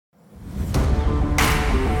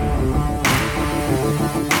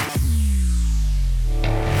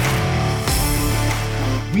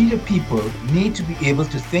the people need to be able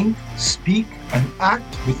to think, speak, and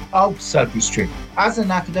act without self-restraint. As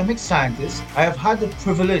an academic scientist, I have had the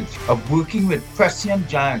privilege of working with prescient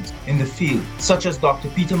giants in the field, such as Dr.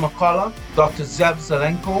 Peter McCullough, Dr. Zev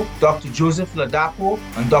Zelenko, Dr. Joseph Ladapo,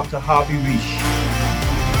 and Dr. Harvey Risch.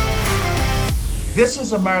 This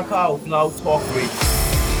is America Out Loud Talk Radio.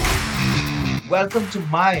 Welcome to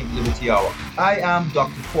my Liberty Hour. I am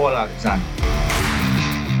Dr. Paul Alexander.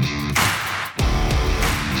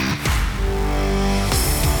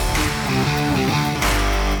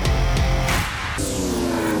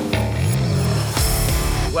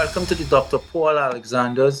 Welcome to the Dr. Paul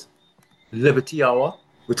Alexander's Liberty Hour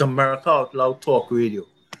with America Out Loud Talk Radio,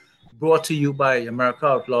 brought to you by America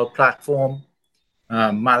Out Loud platform,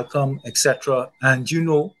 Malcolm, etc. And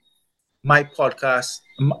my podcast,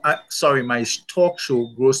 my talk show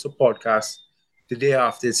grows to podcast the day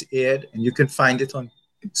after it's aired, and you can find it on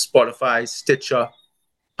Spotify, Stitcher,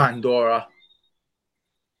 Pandora,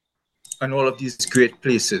 and all of these great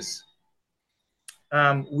places.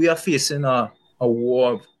 We are facing a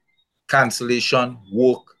war of cancellation,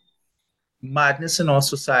 woke, madness in our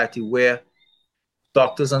society where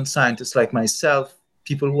doctors and scientists like myself,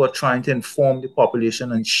 people who are trying to inform the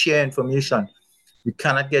population and share information, we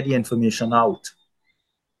cannot get the information out.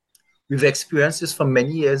 We've experienced this for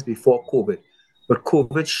many years before COVID, but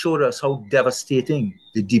COVID showed us how devastating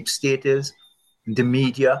the deep state is, the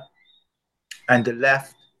media, and the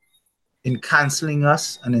left in canceling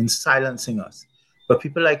us and in silencing us. But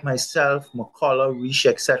people like myself, McCullough, Risch,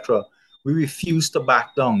 etc., we refuse to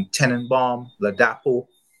back down. Tenenbaum, Ladapo,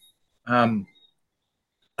 and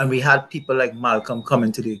we had people like Malcolm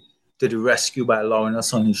coming to the rescue by allowing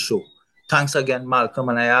us on his show. Thanks again, Malcolm,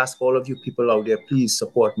 and I ask all of you people out there, please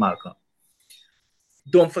support Malcolm.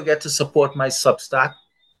 Don't forget to support my Substack,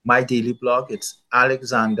 my daily blog. It's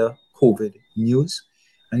Alexander COVID News,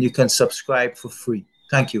 and you can subscribe for free.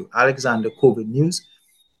 Thank you, Alexander COVID News.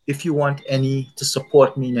 If you want to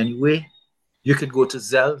support me in any way, you could go to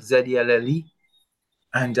Zelle, Z-E-L-L-E,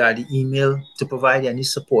 and the email to provide any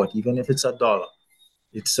support, even if it's $1.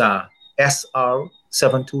 It's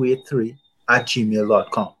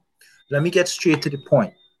sr7283@gmail.com. Let me get straight to the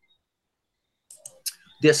point.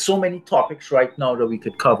 There's so many topics right now that we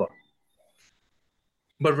could cover.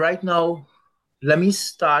 But right now, let me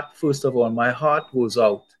start, first of all, my heart goes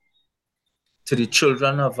out to the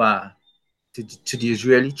children of, to the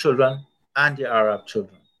Israeli children and the Arab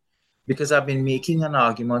children. Because I've been making an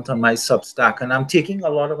argument on my Substack, and I'm taking a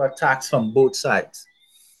lot of attacks from both sides.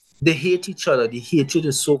 They hate each other. The hatred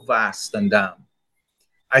is so vast and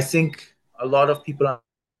I think a lot of people are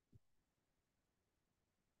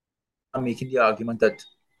making the argument that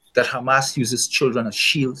Hamas uses children as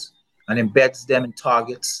shields and embeds them in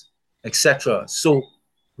targets, etc. So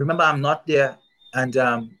remember, I'm not there, and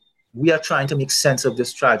we are trying to make sense of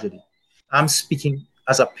this tragedy. I'm speaking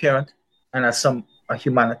as a parent and as a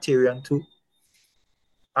humanitarian too.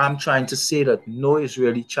 I'm trying to say that no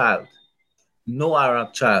Israeli child, no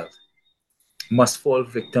Arab child must fall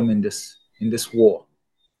victim in this war.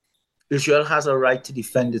 Israel has a right to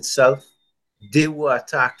defend itself. They were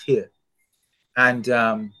attacked here. And,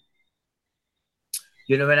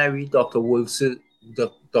 when I read Dr.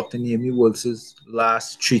 Naomi Wolf's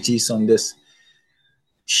last treatise on this,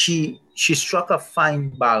 she struck a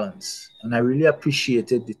fine balance, and I really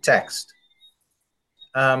appreciated the text.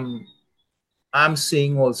 I'm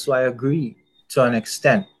saying also I agree to an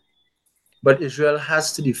extent, but Israel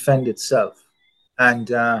has to defend itself. And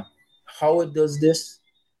how it does this,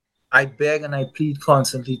 I beg and I plead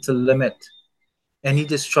constantly to limit any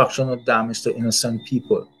destruction or damage to innocent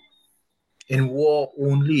people. In war,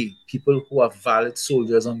 only people who are valid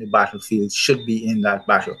soldiers on the battlefield should be in that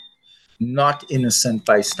battle, not innocent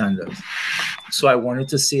bystanders. So I wanted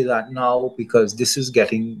to say that now because this is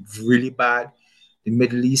getting really bad. The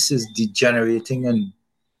Middle East is degenerating and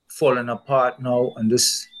falling apart now, and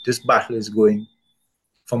this battle is going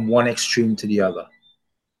from one extreme to the other.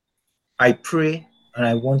 I pray, and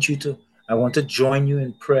I want to join you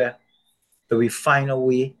in prayer that we find a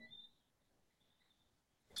way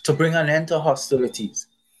to bring an end to hostilities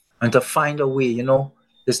and to find a way.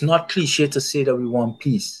 It's not cliche to say that we want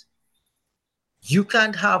peace. You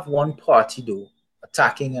can't have one party, though,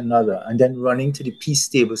 attacking another and then running to the peace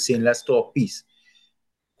table saying, let's talk peace.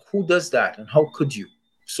 Who does that, and how could you?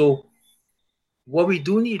 So what we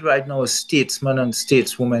do need right now is statesmen and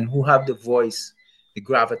stateswomen who have the voice, the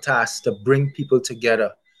gravitas to bring people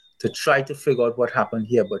together to try to figure out what happened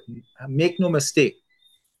here. But make no mistake,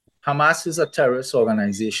 Hamas is a terrorist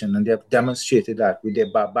organization, and they have demonstrated that with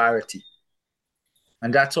their barbarity.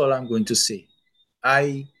 And that's all I'm going to say.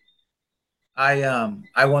 I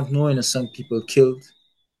I want no innocent people killed.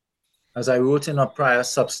 As I wrote in a prior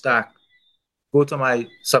Substack, go to my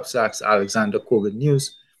Substacks Alexander COVID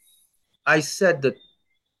News. I said that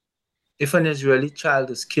if an Israeli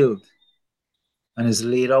child is killed and is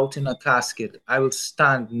laid out in a casket, I will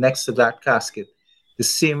stand next to that casket the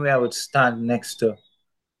same way I would stand next to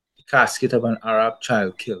the casket of an Arab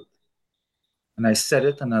child killed. And I said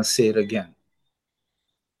it and I'll say it again.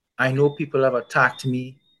 I know people have attacked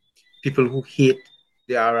me, people who hate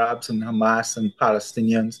the Arabs and Hamas and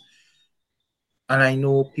Palestinians. And I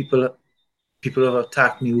know people have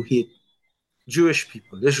attacked me who hate Jewish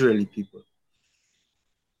people, Israeli people.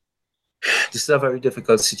 This is a very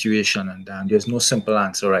difficult situation, and there's no simple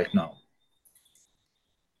answer right now.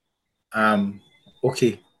 Um,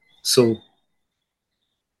 okay, so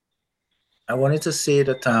I wanted to say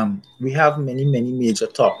that we have many, many major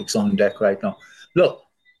topics on deck right now. Look,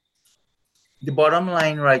 the bottom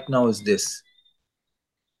line right now is this.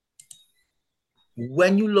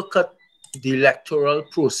 When you look at the electoral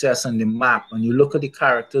process and the map, and you look at the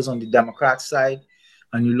characters on the Democrat side,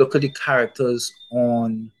 and you look at the characters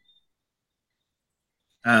on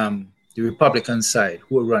the Republican side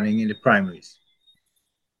who are running in the primaries,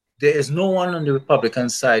 there is no one on the Republican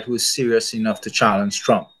side who is serious enough to challenge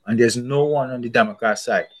Trump, and there's no one on the Democrat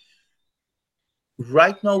side.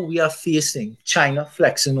 Right now, we are facing China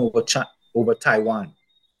flexing over Taiwan.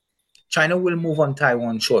 China will move on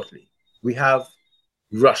Taiwan shortly. We have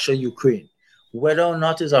Russia, Ukraine. Whether or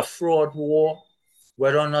not it's a fraud war,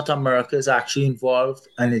 whether or not America is actually involved,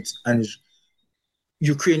 and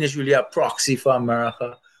Ukraine is really a proxy for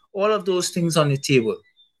America, all of those things on the table.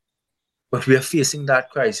 But we are facing that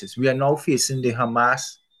crisis. We are now facing the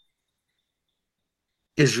Hamas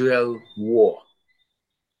Israel war.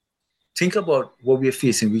 Think about what we're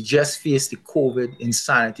facing. We just faced the COVID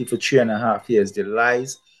insanity for 3.5 years, the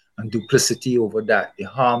lies and duplicity over that, the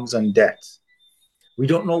harms and deaths. We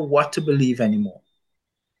don't know what to believe anymore.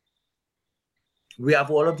 We have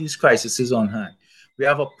all of these crises on hand. We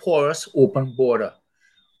have a porous, open border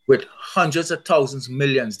with hundreds of thousands,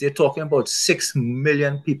 millions. They're talking about 6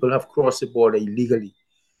 million people have crossed the border illegally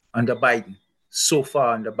under Biden, so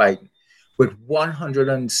far under Biden, with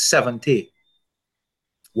 170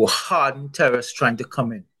 were hardened terrorists trying to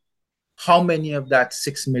come in. How many of that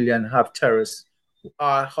 6 million have terrorists,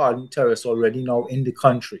 are hardened terrorists already now in the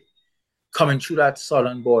country, coming through that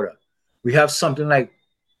southern border? We have something like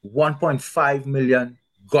 1.5 million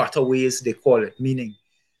gotaways, they call it, meaning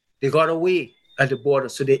they got away at the border,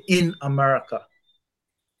 so they're in America.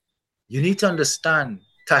 You need to understand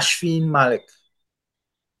Tashfeen Malik.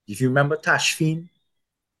 If you remember Tashfeen,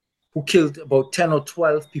 who killed about 10 or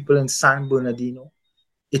 12 people in San Bernardino,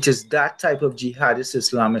 it is that type of jihadist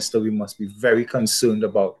Islamist that we must be very concerned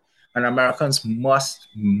about. And Americans must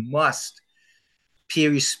pay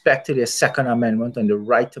respect to their Second Amendment and the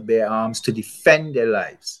right to bear arms to defend their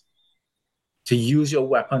lives, to use your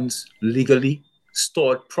weapons legally,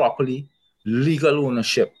 stored properly, legal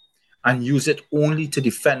ownership, and use it only to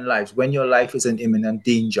defend lives when your life is in imminent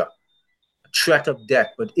danger, a threat of death.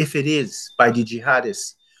 But if it is by the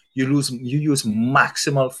jihadists, you use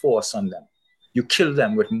maximal force on them. You kill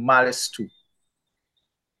them with malice too.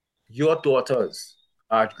 Your daughters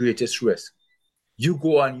are at greatest risk. You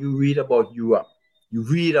go and you read about Europe. You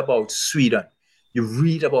read about Sweden. You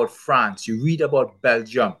read about France. You read about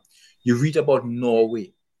Belgium. You read about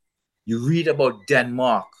Norway. You read about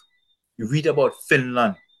Denmark. You read about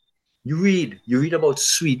Finland. You read about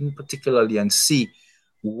Sweden particularly, and see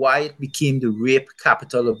why it became the rape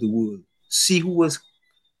capital of the world. See who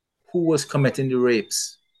was committing the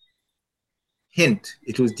rapes. Hint,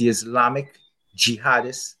 it was the Islamic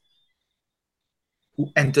jihadists who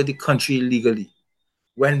entered the country illegally.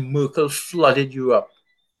 When Merkel flooded Europe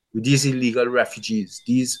with these illegal refugees,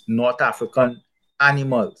 these North African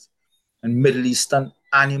animals and Middle Eastern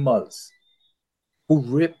animals who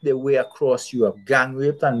raped their way across Europe, gang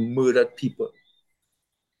raped and murdered people.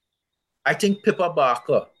 I think Pippa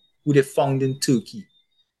Barker, who they found in Turkey.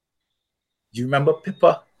 Do you remember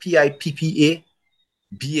Pippa? Pippa Barca.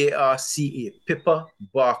 Pippa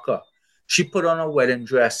Barker. She put on a wedding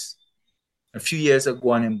dress a few years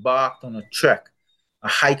ago and embarked on a trek, a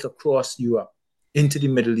hike across Europe into the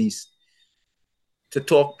Middle East to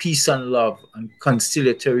talk peace and love and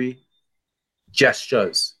conciliatory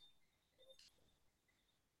gestures.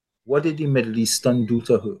 What did the Middle Eastern do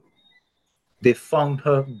to her? They found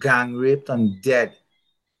her gang raped and dead.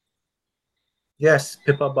 Yes,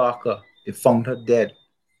 Pippa Barker, they found her dead.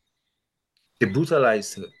 They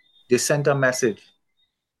brutalized her. They sent a message.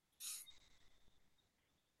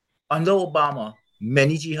 Under Obama,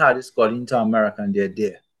 many jihadists got into America and they're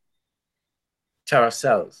there.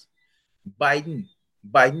 carousels.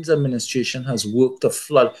 Biden's administration has worked to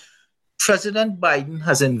flood. President Biden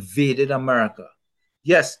has invaded America.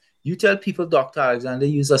 Yes, you tell people Dr. Alexander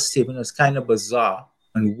used a statement that's kind of bizarre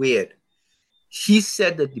and weird. He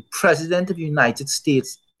said that the President of the United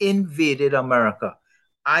States invaded America.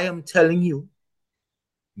 I am telling you,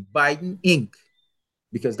 Biden Inc.,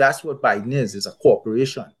 because that's what Biden is a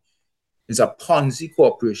corporation. It's a Ponzi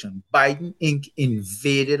corporation. Biden Inc.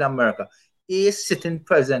 invaded America. A sitting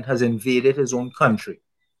president has invaded his own country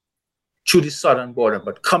through the southern border.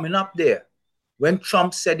 But coming up there, when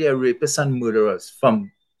Trump said they're rapists and murderers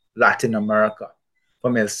from Latin America,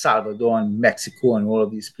 from El Salvador and Mexico and all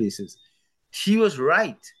of these places, he was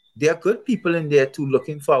right. There are good people in there too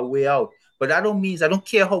looking for a way out. But that don't mean, I don't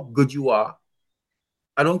care how good you are.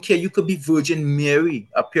 I don't care. You could be Virgin Mary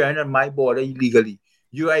appearing at my border illegally.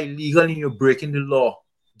 You are illegal and you're breaking the law.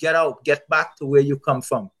 Get out. Get back to where you come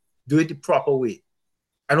from. Do it the proper way.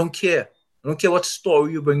 I don't care. I don't care what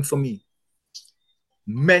story you bring for me.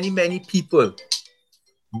 Many people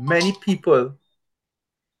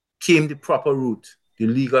came the proper route, the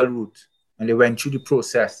legal route, and they went through the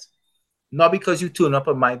process. Not because you turn up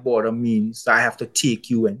at my border means I have to take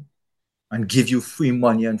you in and give you free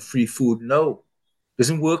money and free food. No, it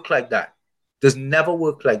doesn't work like that. It does never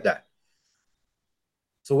work like that.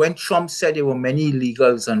 So when Trump said there were many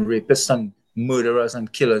illegals and rapists and murderers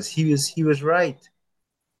and killers, he was right.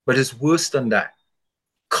 But it's worse than that.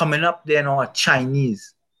 Coming up there now are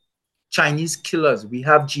Chinese killers. We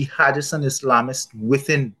have jihadists and Islamists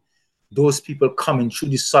within those people coming through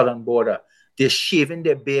the southern border. They're shaving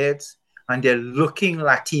their beards and they're looking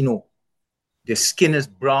Latino. Their skin is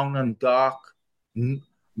brown and dark.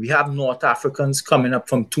 We have North Africans coming up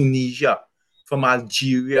from Tunisia, from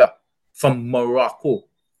Algeria, from Morocco,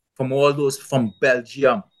 from all those, from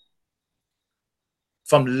Belgium,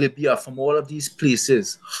 from Libya, from all of these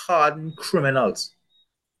places, hardened criminals.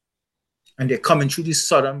 And they're coming through the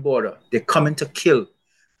southern border. They're coming to kill.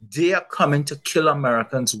 They are coming to kill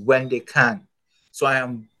Americans when they can. So I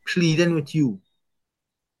am pleading with you.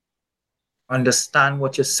 Understand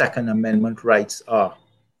what your Second Amendment rights are.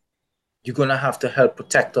 You're going to have to help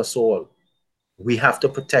protect us all. We have to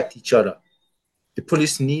protect each other. The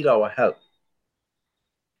police need our help.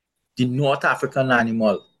 The North African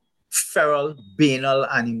animal, feral, banal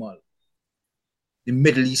animal, the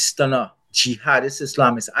Middle Easterner, jihadist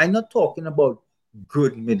Islamists. I'm not talking about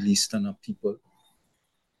good Middle Easterner people.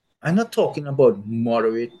 I'm not talking about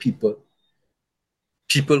moderate people.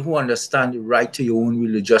 People who understand the right to your own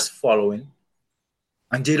religious following.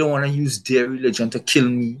 And they don't want to use their religion to kill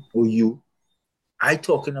me or you. I'm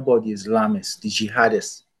talking about the Islamists, the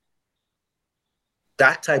jihadists.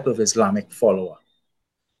 That type of Islamic follower.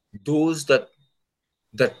 Those that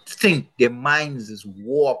think their minds is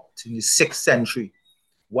warped in the 6th century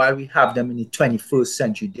while we have them in the 21st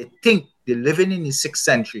century. They think they're living in the 6th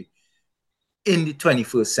century in the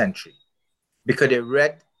 21st century because they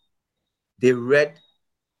read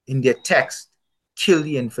in their text, kill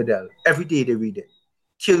the infidel. Every day they read it.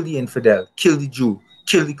 Kill the infidel, kill the Jew,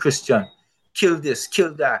 kill the Christian, kill this,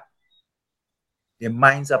 kill that. Their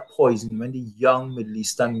minds are poisoned when the young Middle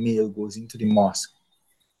Eastern male goes into the mosque.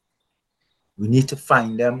 We need to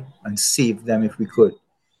find them and save them if we could.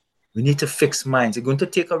 We need to fix minds. It's going to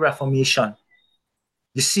take a reformation.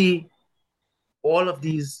 You see, all of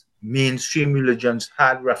these mainstream religions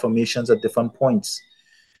had reformations at different points.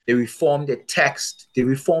 They reformed their text. They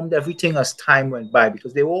reformed everything as time went by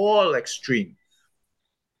because they were all extreme.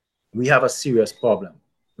 We have a serious problem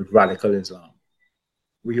with radical Islam.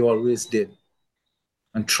 We always did.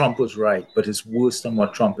 And Trump was right, but it's worse than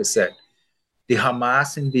what Trump has said. The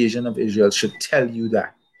Hamas invasion of Israel should tell you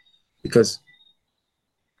that. Because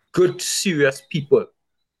good, serious people,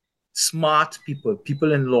 smart people,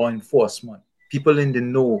 people in law enforcement, people in the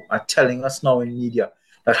know are telling us now in media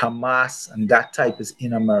that Hamas and that type is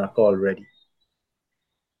in America already.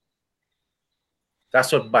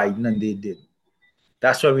 That's what Biden and they did.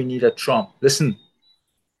 That's why we need a Trump. Listen,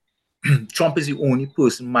 Trump is the only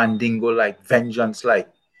person Mandingo-like, vengeance-like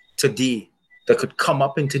today that could come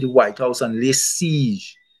up into the White House and lay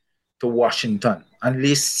siege to Washington and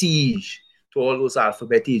lay siege to all those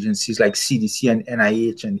alphabet agencies like CDC and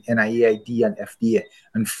NIH and NIAID and FDA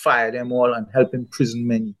and fire them all and help imprison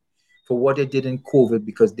many for what they did in COVID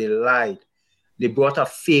because they lied. They brought a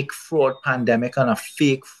fake fraud pandemic and a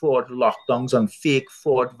fake fraud lockdowns and fake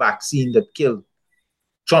fraud vaccine that killed.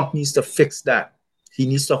 Trump needs to fix that. He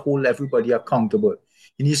needs to hold everybody accountable.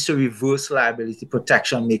 He needs to reverse liability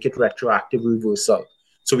protection, make it retroactive reversal,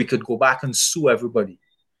 so we could go back and sue everybody.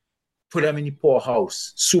 Put them in the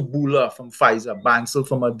poorhouse. Sue Buller from Pfizer, Bansal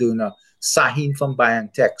from Moderna, Sahin from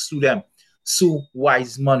BioNTech, sue them. Sue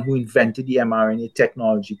Wiseman, who invented the mRNA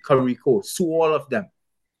technology, Carico, sue all of them.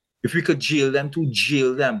 If we could jail them, to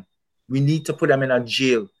jail them. We need to put them in a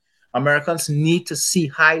jail. Americans need to see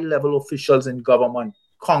high-level officials in government,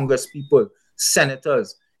 Congress people,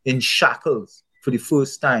 senators in shackles for the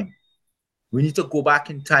first time. We need to go back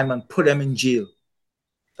in time and put them in jail.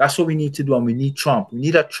 That's what we need to do, and we need Trump. We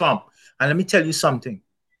need a Trump. And let me tell you something.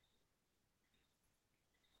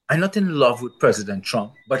 I'm not in love with President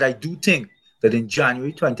Trump, but I do think that in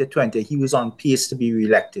January 2020, he was on pace to be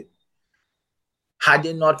reelected. Had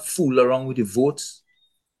they not fooled around with the votes,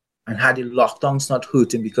 and had the lockdowns not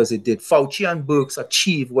hurt him, because it did, Fauci and Birx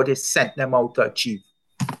achieved what they sent them out to achieve,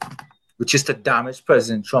 which is to damage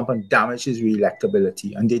President Trump and damage his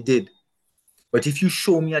reelectability, and they did. But if you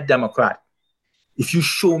show me a Democrat, if you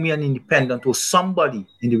show me an independent or somebody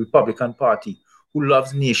in the Republican Party who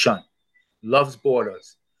loves nation, loves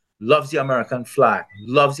borders, loves the American flag,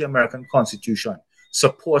 loves the American Constitution,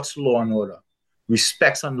 supports law and order,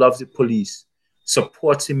 respects and loves the police,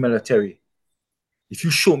 supports the military, if you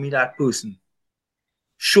show me that person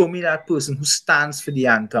who stands for the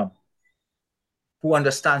anthem, who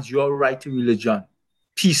understands your right to religion,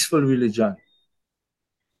 peaceful religion,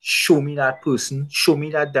 show me that person, show me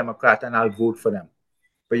that Democrat, and I'll vote for them.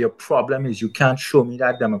 But your problem is you can't show me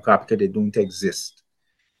that Democrat because they don't exist.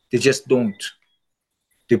 They just don't.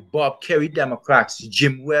 The Bob Kerrey Democrats, the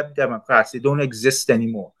Jim Webb Democrats, they don't exist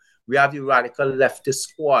anymore. We have the radical leftist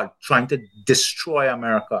squad trying to destroy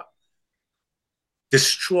America.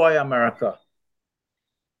 Destroy America.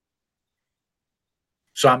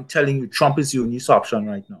 So I'm telling you, Trump is the only option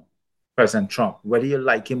right now. President Trump, whether you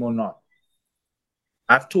like him or not.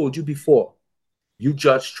 I've told you before, you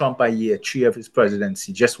judge Trump by year 3 of his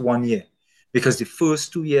presidency, just 1 year. Because the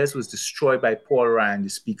first 2 years was destroyed by Paul Ryan, the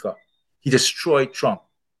speaker. He destroyed Trump,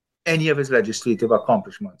 any of his legislative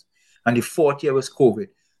accomplishments. And the 4th year was COVID.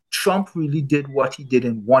 Trump really did what he did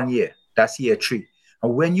in 1 year. That's year 3.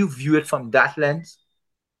 And when you view it from that lens,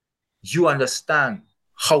 you understand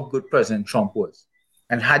how good President Trump was.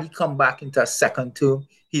 And had he come back into a second term,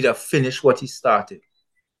 he'd have finished what he started.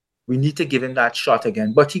 We need to give him that shot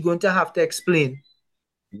again. But he's going to have to explain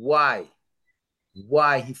why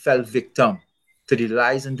he fell victim to the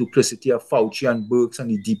lies and duplicity of Fauci and Birx and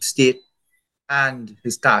the deep state and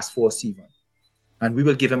his task force even. And we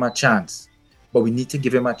will give him a chance. But we need to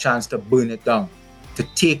give him a chance to burn it down, to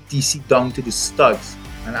take DC down to the studs.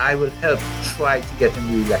 And I will help try to get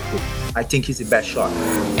him reelected. I think he's the best shot.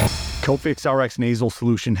 Cofix RX Nasal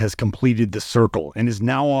Solution has completed the circle and is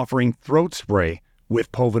now offering throat spray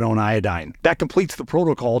with povidone iodine. That completes the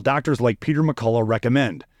protocol doctors like Peter McCullough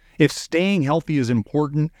recommend. If staying healthy is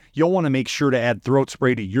important, you'll want to make sure to add throat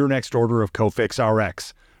spray to your next order of Cofix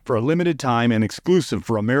RX. For a limited time and exclusive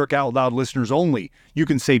for America Out Loud listeners only, you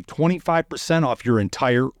can save 25% off your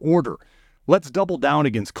entire order. Let's double down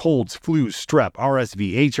against colds, flus, strep,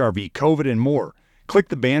 RSV, HRV, COVID, and more. Click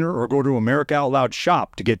the banner or go to America Out Loud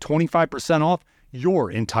shop to get 25% off your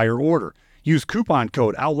entire order. Use coupon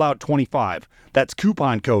code OUTLOUD25. That's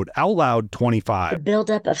coupon code OUTLOUD25. The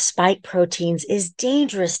buildup of spike proteins is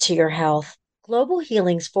dangerous to your health. Global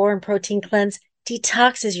Healing's Foreign Protein Cleanse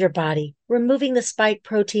detoxes your body, removing the spike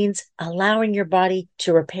proteins, allowing your body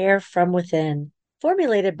to repair from within.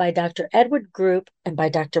 Formulated by Dr. Edward Group and by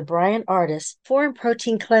Dr. Brian Ardis, Foreign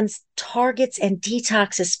Protein Cleanse targets and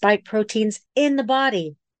detoxes spike proteins in the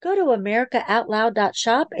body. Go to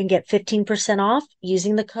AmericaOutloud.shop and get 15% off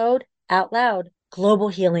using the code OUTLOUD. Global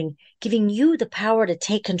Healing, giving you the power to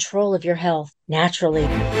take control of your health naturally.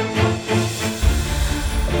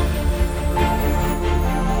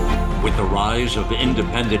 With the rise of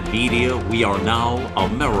independent media, we are now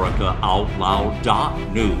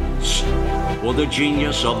AmericaOutloud.news. For the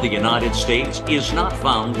genius of the United States is not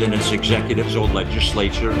found in its executives or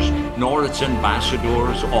legislatures, nor its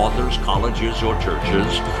ambassadors, authors, colleges, or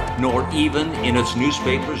churches, nor even in its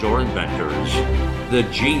newspapers or inventors. The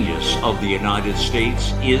genius of the United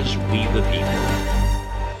States is we the people.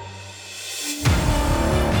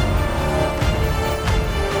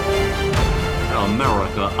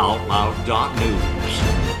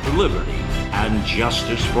 AmericaOutloud.news. Liberty and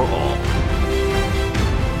justice for all.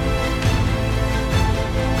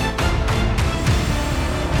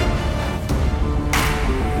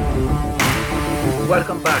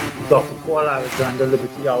 Welcome back to Dr. Paul Alexander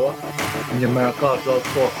Liberty Hour on the America Out Loud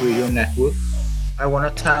Talk Radio Network. I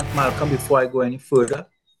want to thank Malcolm before I go any further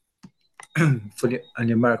on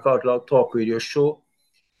the America Out Loud Talk Radio show.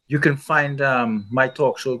 You can find my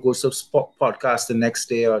talk show goes up podcast the next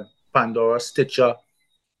day on Pandora, Stitcher,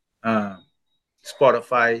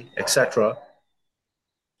 Spotify, etc.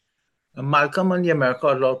 Malcolm on the America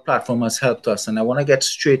Out Loud platform has helped us, and I want to get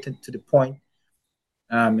straight into the point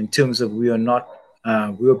in terms of we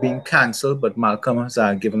are being cancelled, but Malcolm has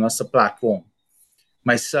given us a platform.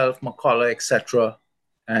 Myself, McCullough, etc.,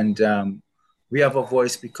 and we have a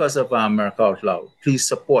voice because of America Out Loud. Please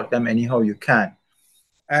support them anyhow you can.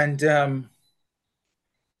 And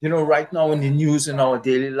right now in the news in our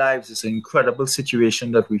daily lives is an incredible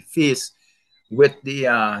situation that we face with the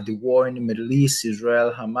war in the Middle East,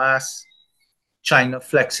 Israel, Hamas, China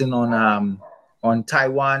flexing on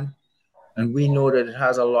Taiwan, and we know that it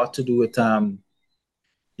has a lot to do with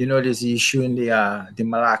there's the issue in the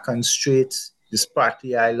Malaccan Straits, the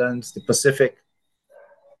Spratly Islands, the Pacific.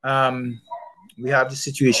 We have the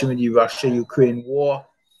situation with the Russia-Ukraine war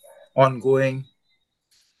ongoing.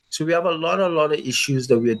 So we have a lot of issues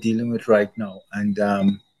that we are dealing with right now, and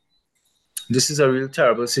this is a real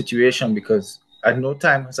terrible situation because at no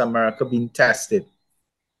time has America been tested,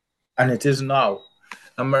 and it is now.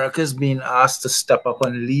 America is being asked to step up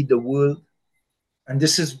and lead the world, and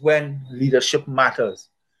this is when leadership matters.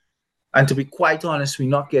 And to be quite honest, we're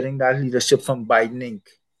not getting that leadership from Biden Inc.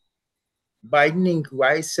 Biden Inc.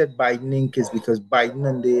 Why I said Biden Inc. is because Biden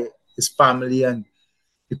and his family and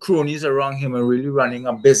the cronies around him are really running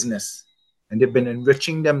a business, and they've been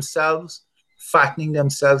enriching themselves, fattening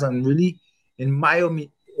themselves, and really, in my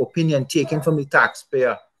opinion, taking from the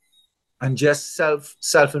taxpayer and just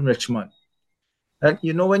self enrichment. And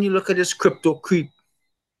when you look at this crypto creep,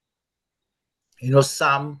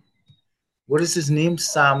 Sam, what is his name?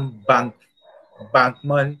 Sam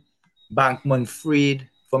Bankman Fried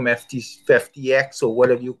from FTX or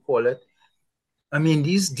whatever you call it. I mean,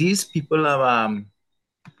 these people are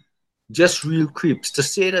just real creeps. To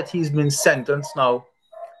say that he's been sentenced now,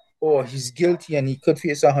 or he's guilty and he could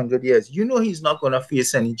face 100 years, he's not going to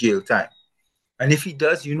face any jail time. And if he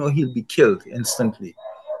does, he'll be killed instantly.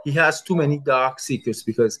 He has too many dark secrets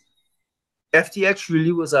because FTX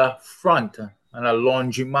really was a front and a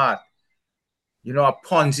laundromat, a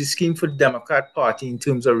Ponzi scheme for the Democrat Party in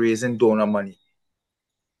terms of raising donor money.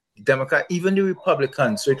 The Democrat, even the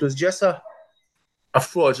Republicans. So it was just a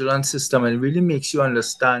fraudulent system, and it really makes you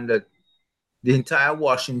understand that the entire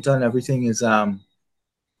Washington, everything is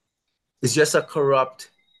just a corrupt,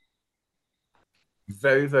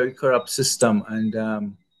 very, very corrupt system, and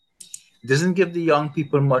it doesn't give the young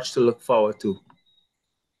people much to look forward to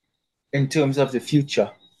in terms of the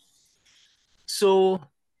future. So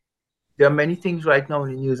there are many things right now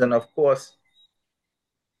in the news, and of course,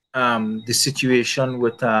 the situation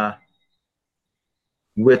with the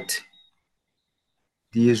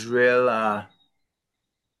Israel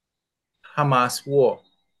Hamas war.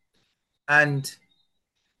 And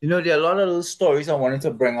there are a lot of little stories I wanted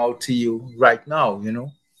to bring out to you right now.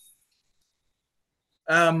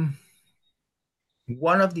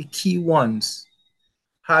 One of the key ones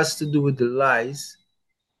has to do with the lies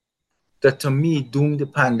that, to me, doomed the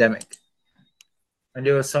pandemic. And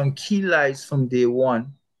there were some key lies from day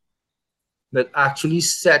one that actually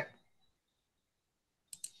set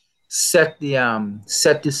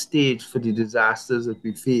the stage for the disasters that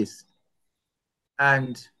we faced.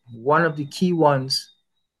 And one of the key ones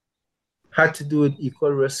had to do with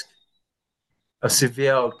equal risk of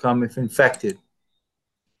severe outcome if infected,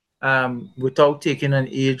 without taking an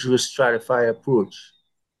age-risk stratified approach.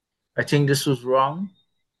 I think this was wrong,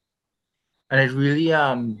 and it really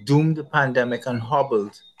doomed the pandemic and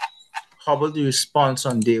hobbled the response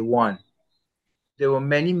on day one. There were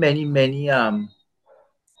many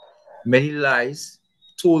lies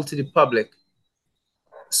told to the public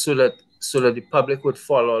so that the public would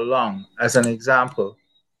follow along. As an example,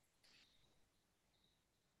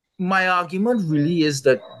 my argument really is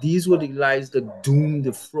that these were the lies that doomed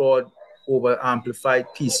the fraud over amplified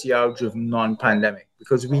PCR-driven non-pandemic,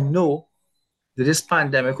 because we know that this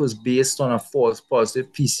pandemic was based on a false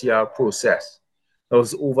positive PCR process that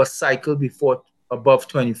was overcycled before above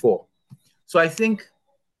 24. So I think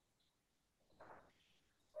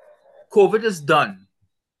COVID is done.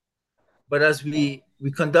 But as we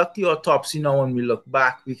conduct the autopsy now and we look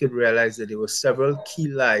back, we could realize that there were several key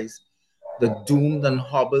lies that doomed and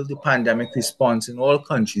hobbled the pandemic response in all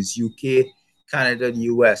countries, UK, Canada, the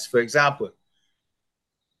US. For example,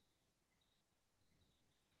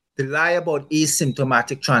 the lie about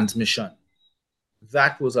asymptomatic transmission.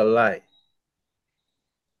 That was a lie.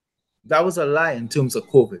 That was a lie in terms of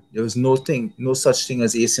COVID. There was no such thing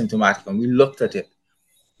as asymptomatic, and we looked at it.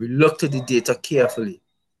 We looked at the data carefully.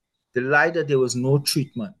 The lie that there was no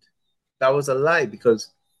treatment, that was a lie because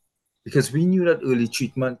we knew that early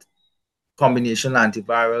treatment, combination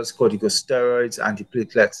antivirals, corticosteroids,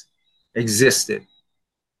 antiplatelets existed.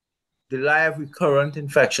 The lie of recurrent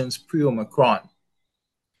infections pre-Omicron.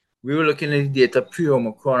 We were looking at the data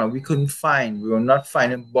pre-Omicron and we were not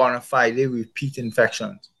finding bona fide repeat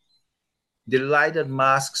infections. The lie that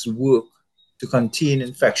masks work to contain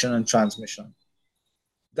infection and transmission.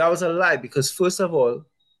 That was a lie because, first of all,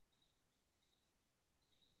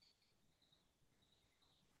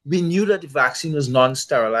 we knew that the vaccine was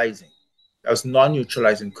non-sterilizing. That was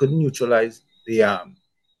non-neutralizing, couldn't neutralize the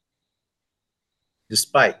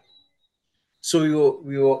spike. So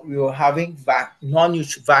we were having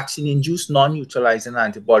vaccine-induced non-neutralizing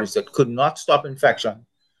antibodies that could not stop infection,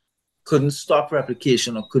 couldn't stop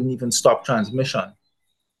replication, or couldn't even stop transmission.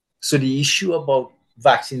 So the issue about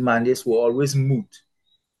vaccine mandates were always moot.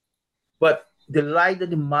 But the lie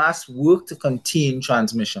that the masks work to contain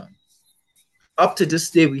transmission. Up to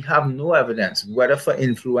this day, we have no evidence, whether for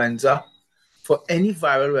influenza, for any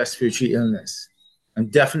viral respiratory illness,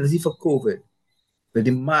 and definitely for COVID, that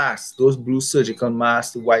the masks, those blue surgical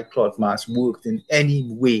masks, the white cloth masks, worked in any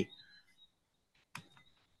way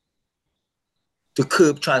to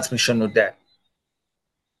curb transmission or death.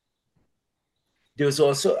 There was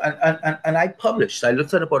also, and I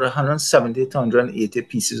looked at about 170 to 180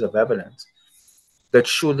 pieces of evidence that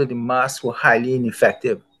showed that the masks were highly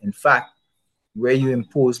ineffective. In fact, where you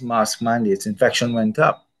impose mask mandates, infection went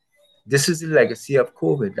up. This is the legacy of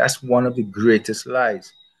COVID. That's one of the greatest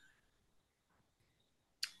lies.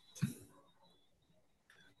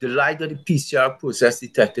 The lie that the PCR process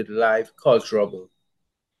detected live culturable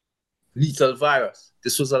lethal virus.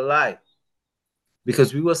 This was a lie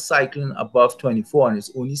because we were cycling above 24 and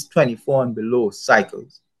it's only 24 and below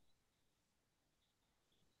cycles.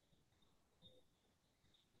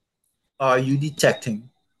 Are you detecting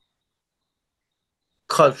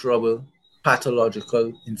culturable,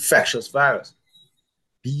 pathological, infectious virus?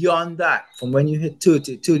 Beyond that, from when you hit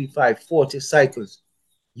 30, 35, 40 cycles,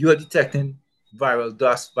 you are detecting viral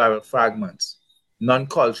dust, viral fragments,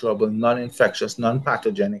 non-culturable, non-infectious,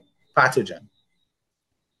 non-pathogenic, pathogen.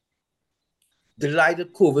 The lie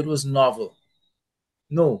that COVID was novel.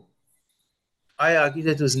 No. I argue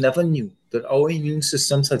that it was never new, that our immune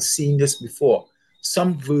systems had seen this before,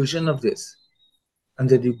 some version of this, and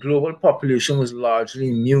that the global population was largely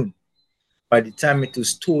immune by the time it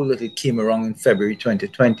was told that it came around in February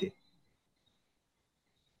 2020.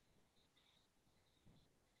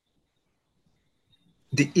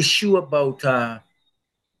 The issue about,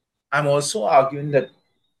 I'm also arguing that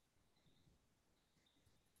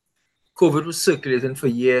COVID was circulating for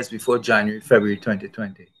years before January, February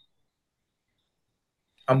 2020.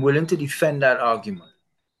 I'm willing to defend that argument.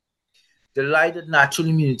 The lie that natural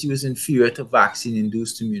immunity was inferior to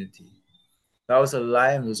vaccine-induced immunity. That was a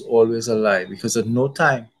lie and was always a lie because at no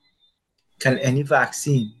time can any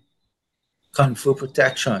vaccine confer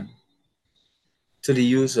protection to the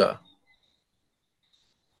user.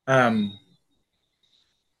 Let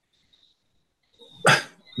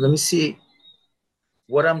me see.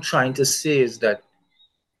 What I'm trying to say is that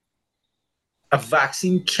a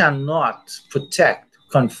vaccine cannot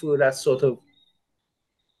confer that sort of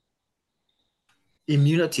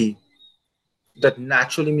immunity that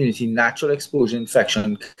natural immunity, natural exposure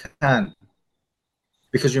infection can.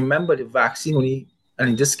 Because remember, the vaccine only, and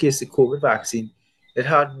in this case, the COVID vaccine, it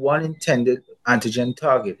had one intended antigen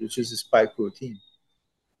target, which is the spike protein.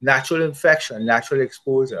 Natural infection, natural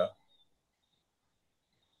exposure,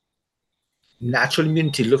 natural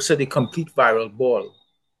immunity looks at the complete viral ball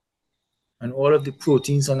and all of the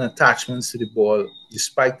proteins and attachments to the ball, the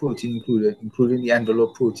spike protein included, including the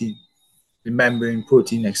envelope protein, the membrane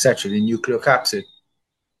protein, etc., the nucleocapsid.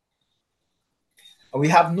 And we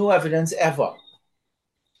have no evidence ever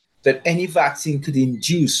that any vaccine could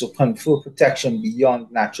induce or confer protection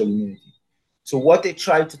beyond natural immunity. So what they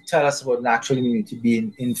tried to tell us about natural immunity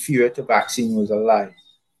being inferior to vaccine was a lie.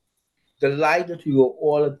 The lie that we were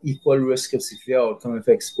all at equal risk of severe outcome if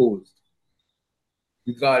exposed,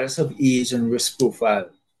 regardless of age and risk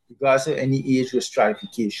profile, regardless of any age risk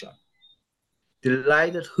stratification. The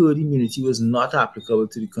lie that herd immunity was not applicable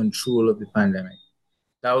to the control of the pandemic.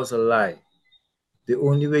 That was a lie. The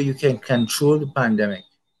only way you can control the pandemic,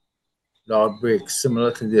 the outbreak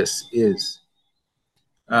similar to this, is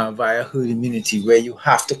via herd immunity, where you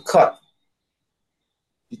have to cut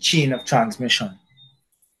the chain of transmission.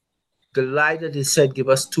 The lie that they said give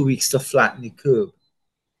us 2 weeks to flatten the curve.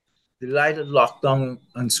 The lie that lockdown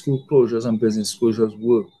and school closures and business closures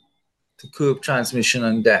work to curb transmission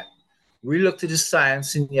and death. We looked at the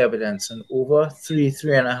science and the evidence, and over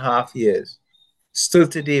 3.5 years, still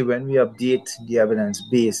today, when we update the evidence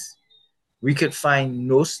base, we could find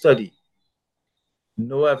no study,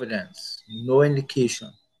 no evidence, no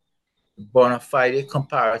indication bona fide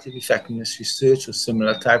comparative effectiveness research or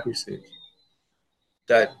similar type research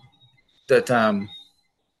that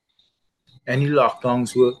any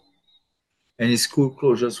lockdowns work, any school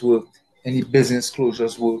closures worked, any business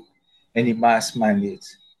closures worked, any mask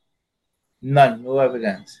mandates. None, no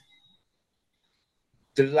evidence.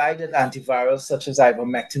 The lie that antivirals such as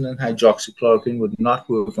ivermectin and hydroxychloroquine would not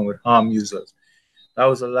work and would harm users. That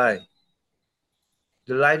was a lie.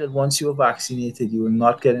 The lie that once you are vaccinated, you will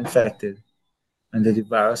not get infected and that the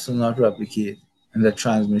virus will not replicate and that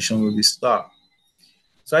transmission will be stopped.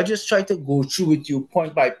 So I just try to go through with you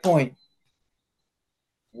point by point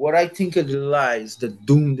what I think are the lies that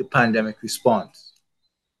doom the pandemic response.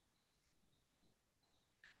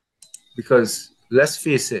 Because let's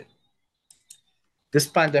face it, this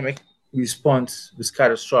pandemic response was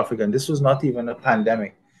catastrophic, and this was not even a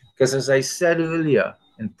pandemic. Because as I said earlier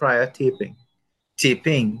in prior tapings,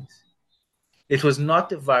 it was not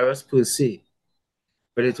the virus per se,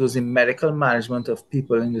 but it was the medical management of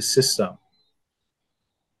people in the system,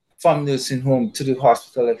 from nursing home to the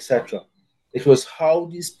hospital, etc. It was how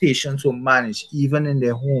these patients were managed, even in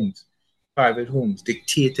their homes, private homes,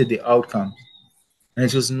 dictated the outcomes. And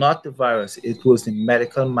it was not the virus, it was the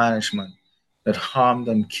medical management that harmed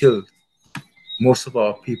and killed most of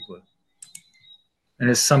our people. And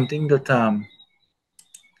it's something that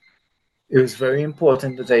it was very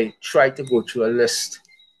important that I try to go through a list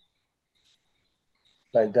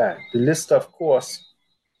like that. The list, of course,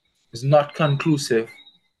 is not conclusive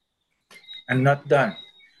and not done.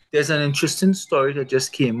 There's an interesting story that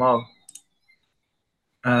just came out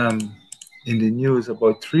in the news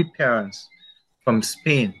about 3 parents from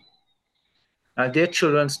Spain. Their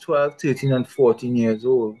children's 12, 13, and 14 years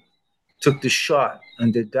old took the shot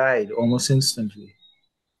and they died almost instantly.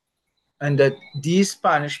 And that these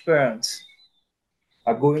Spanish parents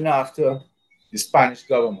are going after the Spanish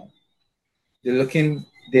government.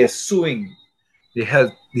 They're suing the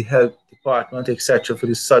health department, etc., for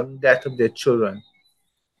the sudden death of their children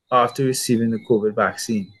after receiving the COVID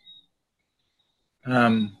vaccine.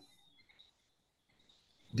 The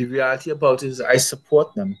reality about it is I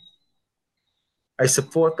support them. I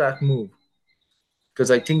support that move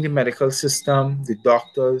because I think the medical system, the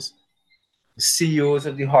doctors, the CEOs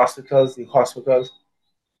of the hospitals,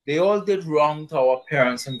 they all did wrong to our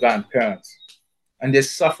parents and grandparents. And they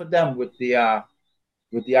suffered them with the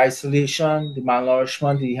isolation, the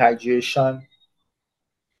malnourishment, the dehydration,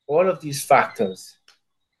 all of these factors.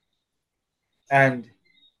 And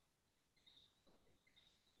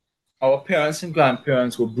our parents and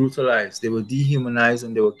grandparents were brutalized, they were dehumanized,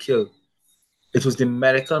 and they were killed. It was the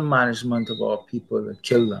medical management of our people that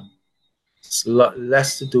killed them. It's a lot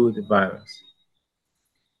less to do with the virus.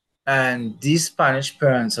 And these Spanish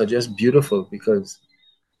parents are just beautiful because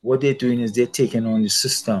what they're doing is they're taking on the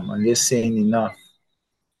system and they're saying enough.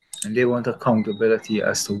 And they want accountability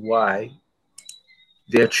as to why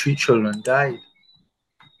their 3 children died.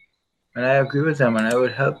 And I agree with them and I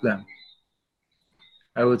would help them.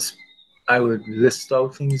 I would list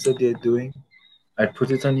out things that they're doing. I'd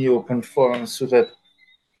put it on the open forum so that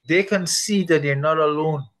they can see that they're not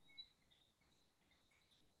alone.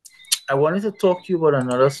 I wanted to talk to you about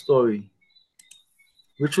another story,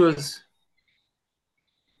 which was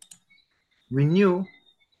we knew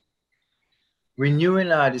in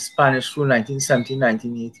the Spanish flu 1917,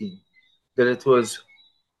 1918 that it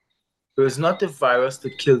was not the virus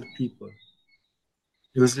that killed people.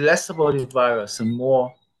 It was less about the virus and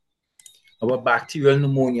more about bacterial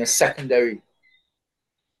pneumonia secondary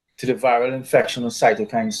to the viral infection or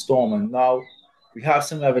cytokine storm. And now we have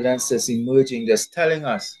some evidence that's emerging that's telling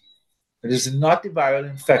us that it's not the viral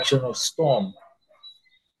infection or storm,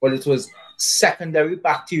 but it was secondary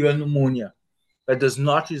bacterial pneumonia that does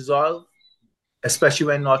not resolve, especially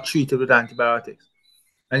when not treated with antibiotics.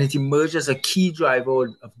 And it emerged as a key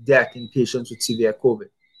driver of death in patients with severe COVID.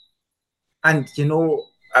 And,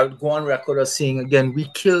 I would go on record as saying again,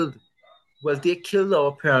 they killed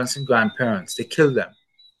our parents and grandparents. They killed them.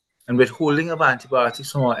 And withholding of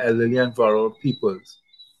antibiotics from our elderly and vulnerable peoples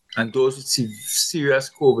and those with serious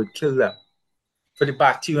COVID killed them. For the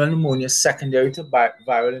bacterial pneumonia secondary to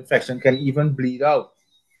viral infection can even bleed out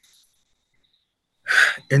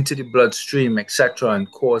into the bloodstream, etc., and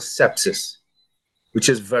cause sepsis, which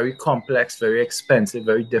is very complex, very expensive,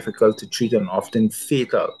 very difficult to treat, and often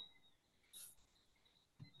fatal.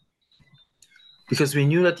 Because we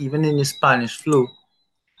knew that even in the Spanish flu,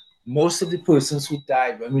 most of the persons who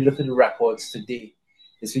died, when we look at the records today,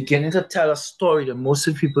 is beginning to tell a story that most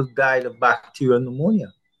of the people died of bacterial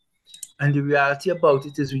pneumonia. And the reality about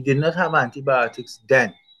it is we did not have antibiotics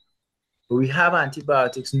then, but we have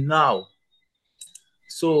antibiotics now.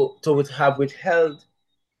 So to have withheld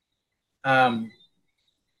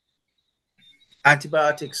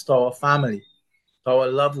antibiotics to our family, to our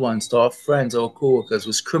loved ones, to our friends, our co-workers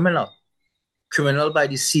was criminal. Criminal by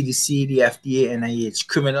the CDC, the FDA, NIH.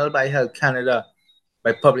 Criminal by Health Canada,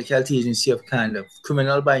 by Public Health Agency of Canada.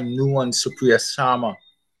 Criminal by Nuwan Supriya Sharma.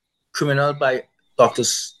 Criminal by Dr.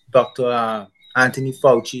 Anthony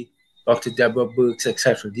Fauci, Dr. Deborah Birx,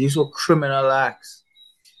 etc. These were criminal acts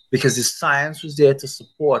because the science was there to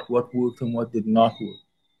support what worked and what did not work.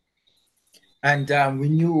 And we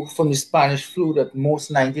knew from the Spanish flu that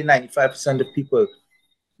most 95% of people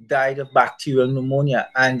died of bacterial pneumonia.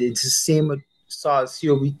 And it's the same with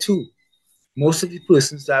SARS-CoV-2. Most of the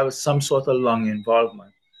persons died with some sort of lung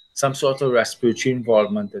involvement, some sort of respiratory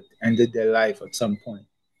involvement that ended their life at some point.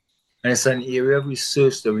 And it's an area of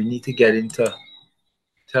research that we need to get into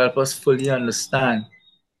to help us fully understand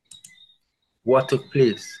what took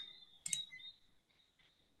place.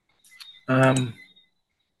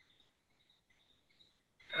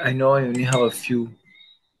 I know I only have a few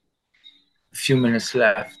minutes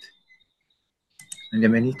left, and there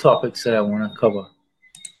are many topics that I want to cover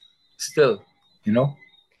still,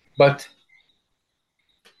 but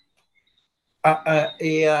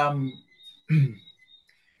the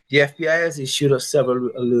FBI has issued us several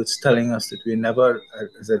alerts telling us that we're never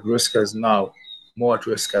as at risk as now, more at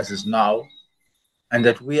risk as is now, and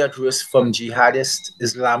that we're at risk from jihadists,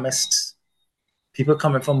 Islamists, people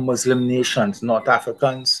coming from Muslim nations, North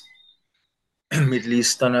Africans, Middle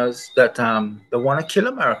Easterners, that they want to kill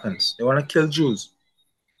Americans. They want to kill Jews.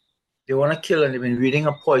 They want to kill, and they've been reading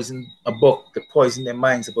a book that poison their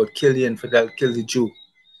minds about kill the infidel, kill the Jew,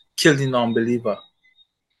 kill the non-believer.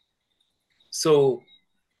 So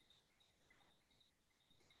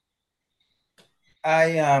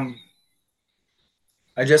I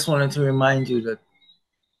just wanted to remind you that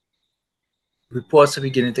reports are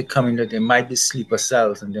beginning to come in that there might be sleeper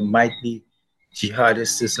cells and there might be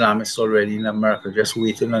jihadist Islamists already in America just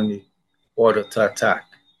waiting on the order to attack.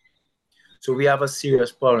 So we have a serious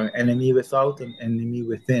problem, enemy without and enemy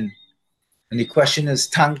within. And the question is,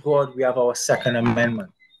 thank God we have our Second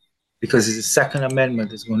Amendment, because the Second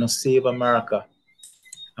Amendment is going to save America,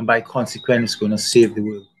 and by consequence, it's going to save the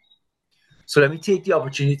world. So let me take the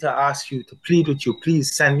opportunity to ask you, to plead with you,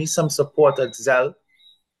 please send me some support at Zelle,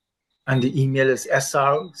 and the email is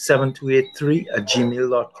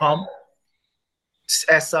sr7283@gmail.com. It's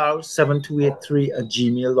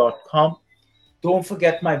sr7283@gmail.com. Don't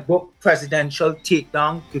forget my book, Presidential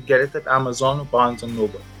Takedown. You could get it at Amazon or Barnes &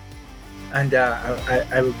 Noble. And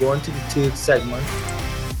I will go into the third segment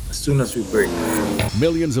as soon as we break.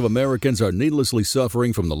 Millions of Americans are needlessly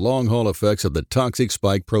suffering from the long-haul effects of the toxic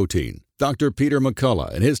spike protein. Dr. Peter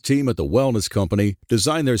McCullough and his team at the Wellness Company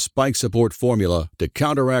designed their spike support formula to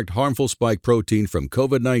counteract harmful spike protein from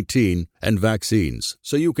COVID-19 and vaccines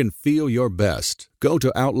so you can feel your best. Go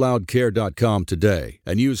to OutLoudCare.com today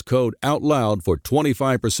and use code OUTLOUD for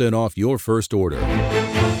 25% off your first order.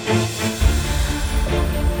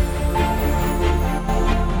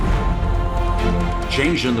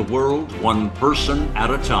 Changing the world one person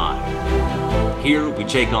at a time. Here we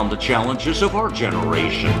take on the challenges of our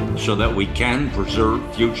generation so that we can preserve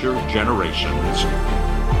future generations.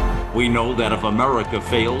 We know that if America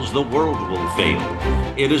fails, the world will fail.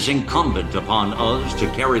 It is incumbent upon us to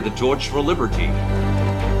carry the torch for liberty.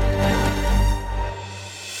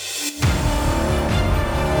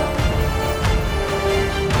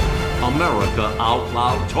 America Out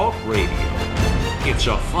Loud Talk Radio. It's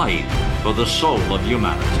a fight for the soul of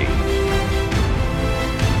humanity.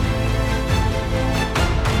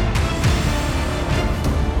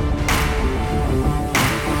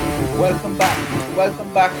 Welcome back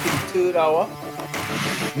to the third hour.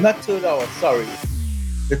 Not third hour, sorry.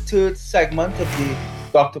 The third segment of the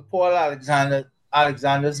Dr. Paul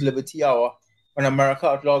Alexander's Liberty Hour on America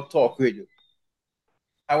Out Loud Talk Radio.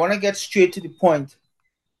 I want to get straight to the point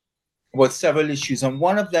about several issues, and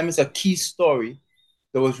one of them is a key story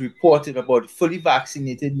that was reported about fully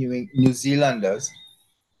vaccinated New Zealanders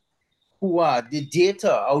who are, the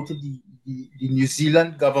data out of the New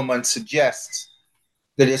Zealand government suggests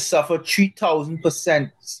that they suffered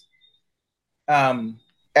 3,000%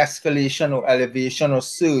 escalation or elevation or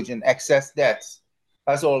surge in excess deaths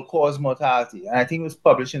as all-cause mortality. And I think it was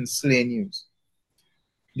published in Slay News.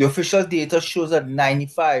 The official data shows that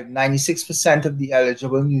 96% of the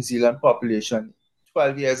eligible New Zealand population,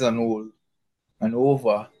 12 years and old and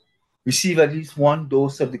over, receive at least one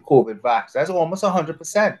dose of the COVID vaccine. That's almost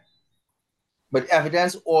 100%. But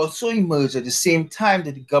evidence also emerged at the same time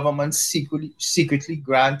that the government secretly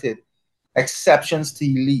granted exceptions to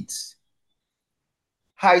elites.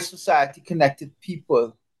 high society connected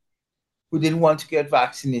people who didn't want to get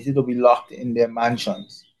vaccinated or be locked in their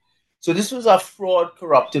mansions. So this was a fraud,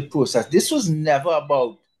 corrupted process. This was never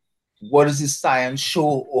about what does the science show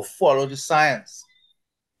or follow the science,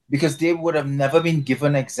 because they would have never been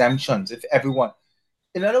given exemptions if everyone,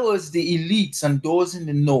 in other words, the elites and those in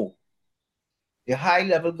the know, the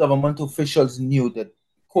high-level government officials knew that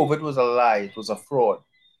COVID was a lie, it was a fraud,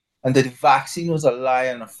 and that the vaccine was a lie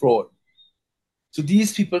and a fraud. So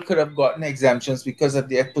these people could have gotten exemptions because of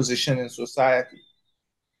their position in society,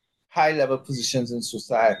 high-level positions in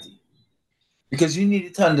society. Because you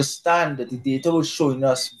needed to understand that the data was showing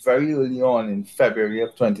us very early on in February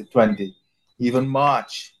of 2020, even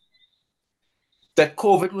March, that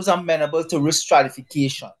COVID was amenable to risk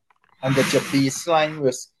stratification and that your baseline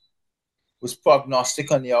risk was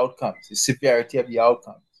prognostic on the outcomes, the severity of the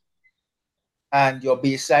outcomes. And your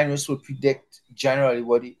baseline risk would predict generally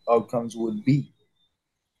what the outcomes would be.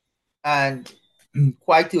 And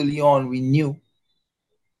quite early on, we knew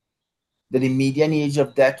that the median age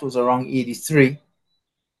of death was around 83,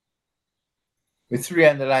 with 3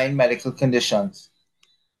 underlying medical conditions.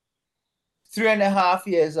 3.5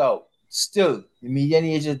 years out, still, the median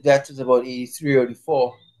age of death is about 83 or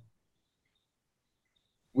 84,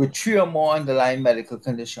 with 3 or more underlying medical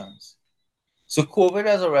conditions. So COVID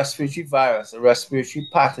as a respiratory virus, a respiratory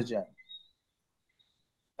pathogen,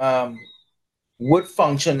 would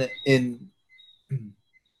function in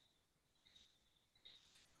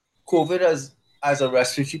COVID as a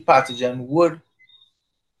respiratory pathogen would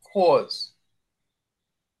cause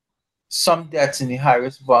some deaths in the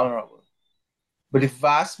high-risk vulnerable. But the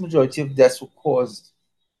vast majority of deaths were caused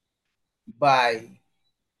by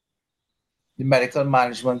the medical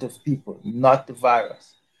management of people, not the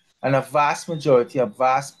virus. And a vast majority, a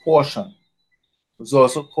vast portion, was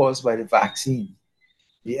also caused by the vaccine,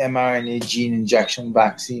 the mRNA gene injection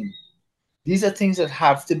vaccine. These are things that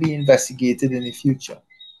have to be investigated in the future.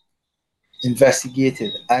 And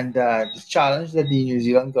the challenge that the New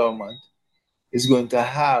Zealand government is going to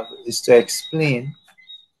have is to explain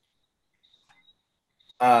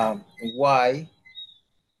why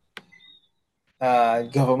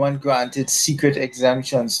government granted secret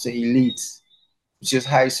exemptions to elites, which is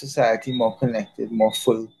high society, more connected, more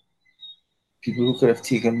full, people who could have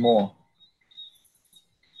taken more,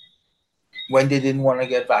 when they didn't want to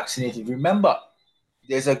get vaccinated. Remember,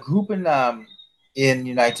 there's a group in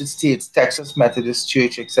United States, Texas Methodist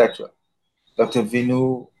Church, etc. Dr.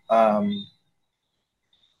 Vinu,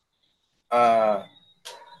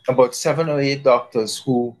 about 7 or 8 doctors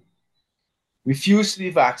who refuse to be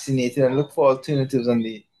vaccinated and look for alternatives, and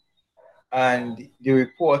the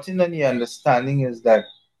reporting and the understanding is that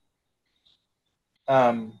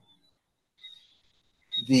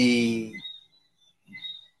the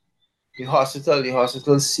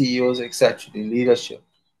hospital CEOs, etc., the leadership,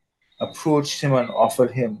 approached him and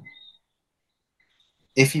offered him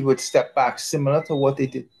if he would step back, similar to what they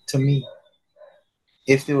did to me.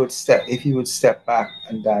 If he would step back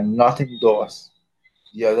and not endorse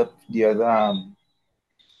the other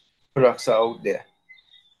products are out there.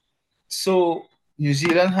 So New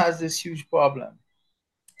Zealand has this huge problem,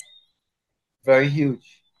 very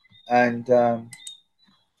huge, and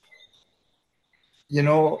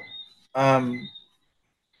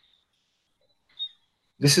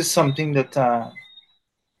this is something that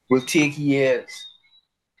will take years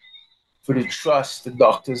for the trust, the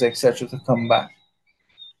doctors, etc., to come back,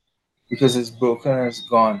 because it's broken and it's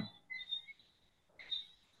gone.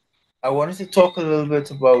 I wanted to talk a little bit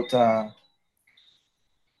about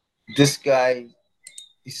this guy,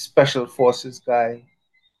 the special forces guy,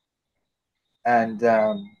 and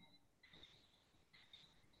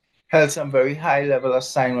held some very high level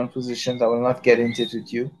assignment positions. I will not get into it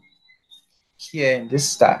with you here in this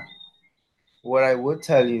stack. What I would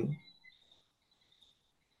tell you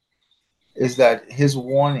is that his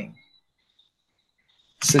warning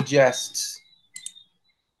suggests,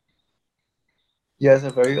 he has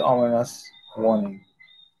a very ominous warning.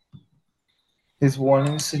 His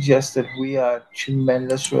warning suggests that we are at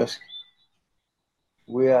tremendous risk.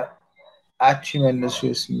 We are at tremendous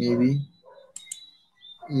risk, maybe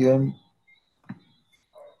even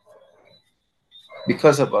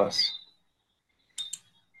because of us.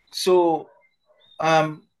 So,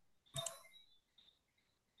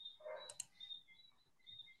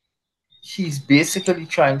 he's basically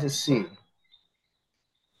trying to say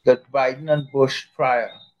that Biden and Bush prior,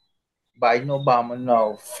 Biden, Obama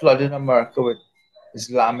now, flooded America with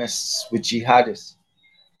Islamists, with jihadists.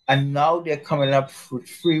 And now they're coming up with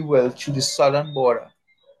free will through the southern border,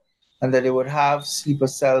 and that they would have sleeper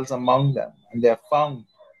cells among them. And they're found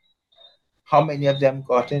how many of them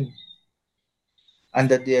got in, and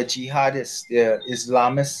that they're jihadists, they're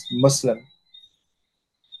Islamist Muslim,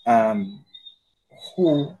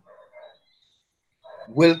 who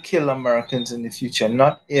will kill Americans in the future.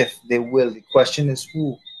 Not if, they will. The question is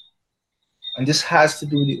who. And this has to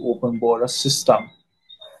do with the open border system.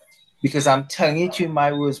 Because I'm telling you in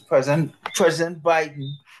my words, President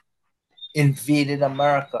Biden invaded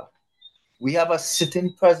America. We have a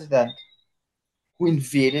sitting president who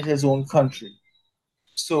invaded his own country.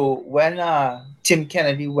 So when Tim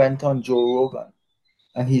Kennedy went on Joe Rogan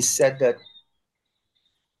and he said that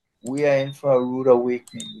we are in for a rude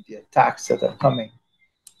awakening with the attacks that are coming,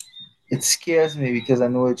 it scares me because I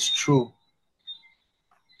know it's true.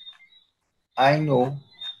 I know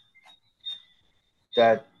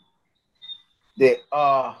that there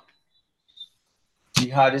are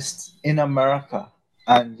jihadists in America,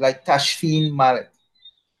 and like Tashfeen Malik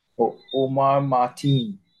or Omar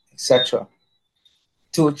Martin, etc.,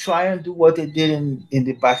 to try and do what they did in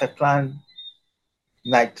the Bataclan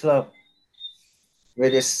nightclub, where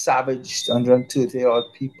they savaged 130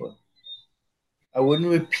 odd people. I wouldn't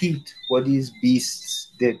repeat what these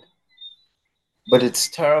beasts did, but it's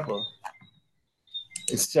terrible.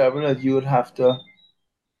 It's terrible that you would have to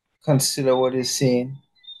consider what they're saying,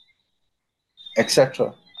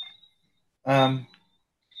 etc.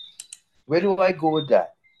 Where do I go with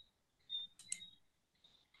that?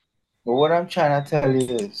 But what I'm trying to tell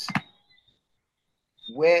you is,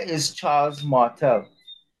 where is Charles Martel?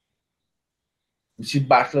 Which is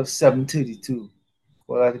Battle of 732.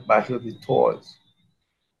 Call that the Battle of the Tours.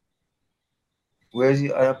 Where's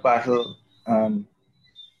the other battle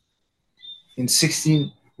in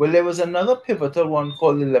 16? Well, there was another pivotal one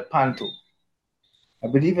called the Lepanto. I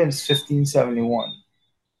believe in 1571.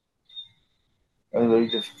 That was very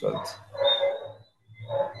difficult.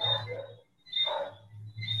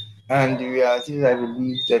 And the reality is, I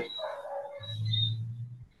believe that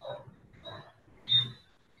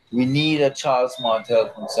we need a Charles Martel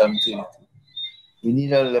from 1732. We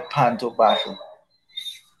need a Lepanto battle.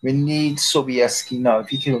 We need Sobieski now, if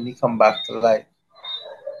he can only come back to life.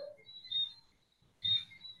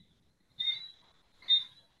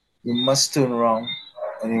 You must turn around,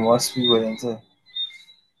 and you must be willing to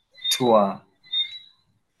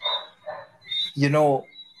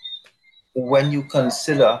when you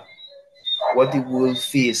consider what the world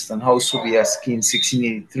faced and how Sobieski in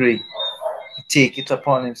 1683 take it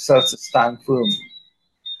upon himself to stand firm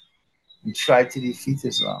and try to defeat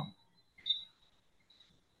Islam.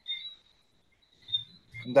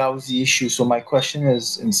 And that was the issue. So my question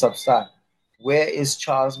is, in Substack, where is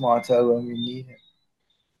Charles Martel when we need him?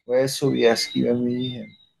 Where is Sobieski when we need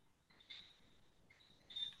him?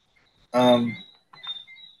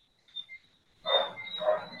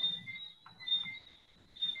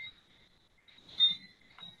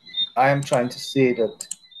 I am trying to say that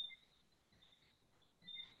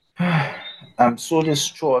I'm so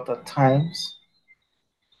distraught at times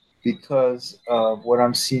because of what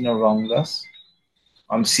I'm seeing around us.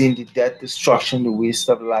 I'm seeing the death, destruction, the waste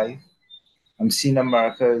of life. I'm seeing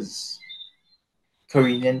America's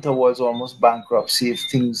careening towards almost bankruptcy if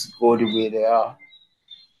things go the way they are.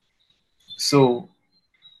 So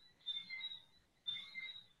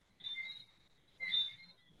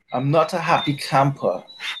I'm not a happy camper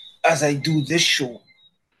as I do this show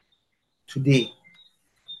today.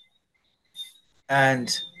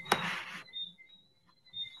 And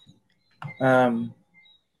the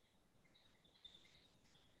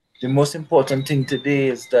most important thing today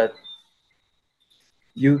is that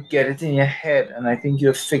you get it in your head, and I think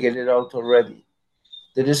you've figured it out already,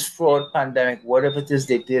 that this fraud pandemic, whatever it is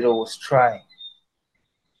they did or was trying,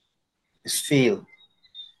 is failed.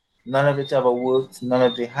 None of it ever worked. None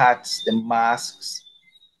of the hats, the masks,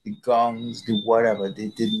 the guns, the whatever, they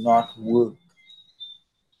did not work.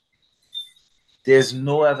 There's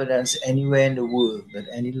no evidence anywhere in the world that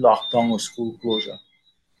any lockdown or school closure,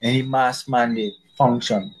 any mask mandate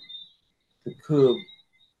functioned to curb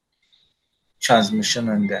transmission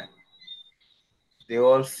and death. They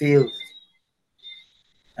all failed.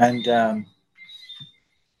 And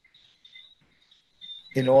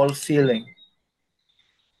in all failing,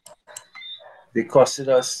 they costed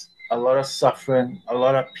us a lot of suffering, a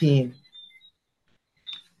lot of pain,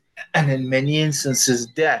 and in many instances,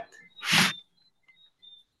 death.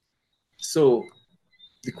 So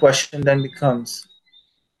the question then becomes,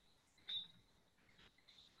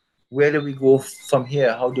 where do we go from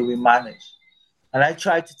here? How do we manage? And I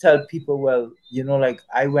try to tell people, well, like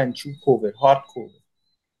I went through COVID, hot COVID,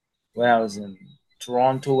 when I was in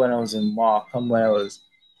Toronto, when I was in Markham, when I was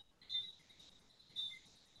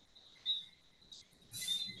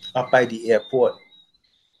up by the airport.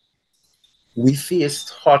 We faced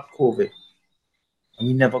hot COVID and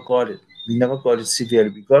we never got it. We never got it severely.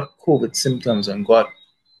 We got COVID symptoms and got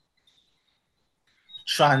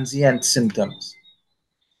transient symptoms.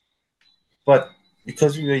 But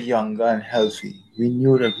because we were younger and healthy, we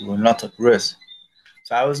knew that we were not at risk.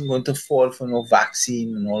 So I wasn't going to fall for no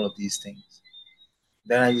vaccine and all of these things.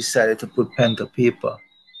 Then I decided to put pen to paper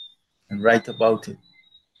and write about it.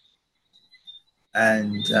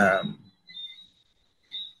 And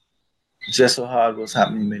just so hard was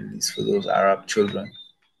happening in the Middle East for those Arab children.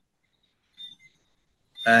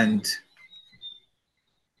 And,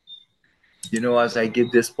 as I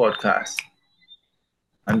give this podcast,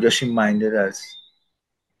 I'm just reminded as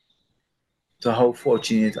to how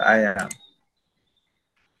fortunate I am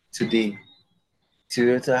today to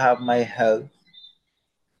be able to have my health,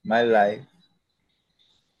 my life.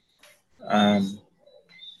 There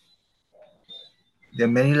are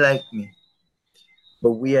many like me,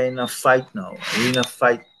 but we are in a fight now. We're in a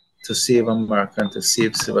fight to save America and to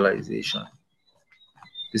save civilization.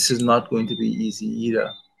 This is not going to be easy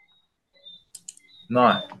either.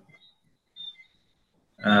 Not.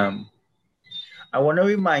 I want to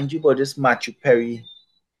remind you about this Matthew Perry,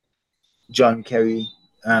 John Kerry,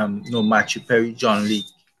 Matthew Perry, John Lake.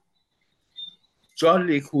 John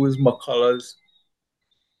Lake, who is McCullough's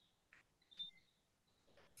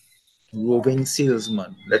roving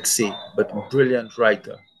salesman, let's say, but brilliant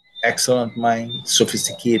writer, excellent mind,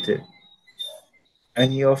 sophisticated.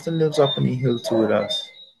 And he often lives up on the hill too with us.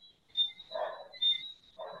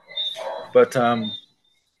 But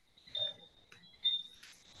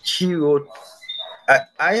he wrote,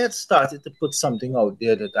 I had started to put something out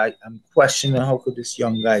there that I'm questioning how could this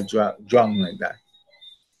young guy drown like that.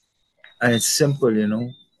 And it's simple,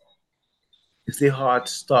 if the heart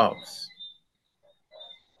stops,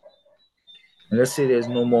 and let's say there's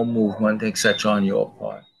no more movement, etc. on your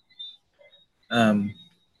part,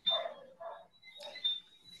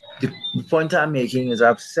 the point I'm making is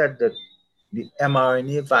I've said that the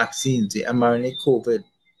mRNA vaccines, the mRNA COVID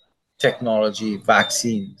technology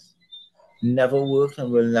vaccines, never work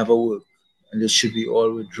and will never work, and they should be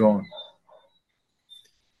all withdrawn.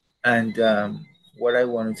 And what I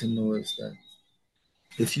wanted to know is that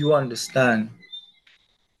if you understand,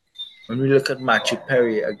 when we look at Matthew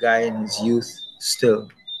Perry, a guy in his youth still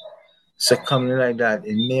succumbing like that,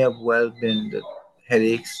 it may have well been that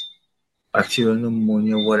headaches, bacterial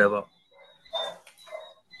pneumonia, whatever,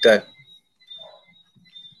 that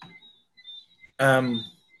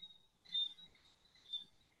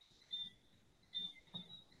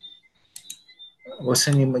what's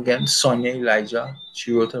her name again? Sonia Elijah.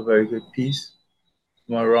 She wrote a very good piece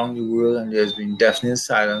from around the world, and there's been definite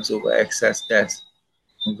silence over excess deaths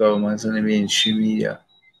from governments and the mainstream media,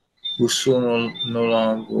 who so no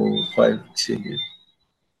long ago filed fixated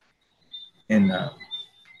in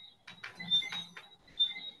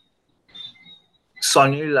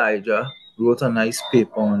Sonia Elijah wrote a nice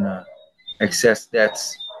paper on excess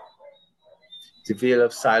deaths, the veil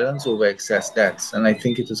of silence over excess deaths, and I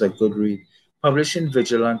think it was a good read. Published in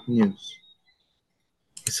Vigilant News.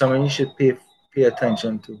 It's something you should pay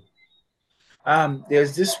attention to.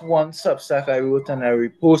 There's this one Substack I wrote and I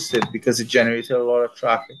reposted because it generated a lot of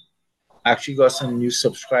traffic. I actually got some new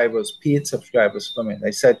subscribers, paid subscribers from it.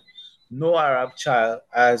 I said, no Arab child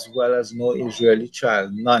as well as no Israeli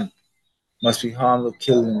child, none, must be harmed or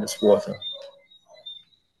killed in this water.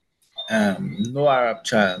 No Arab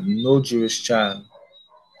child, no Jewish child.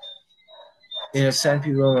 Innocent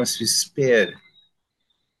people must be spared.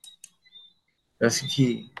 That's the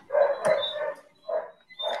key.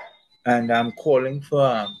 And I'm calling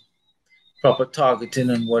for proper targeting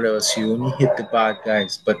and whatever, so you only hit the bad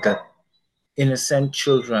guys, but that innocent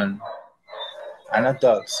children and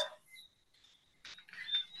adults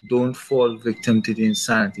don't fall victim to the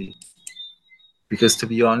insanity. Because to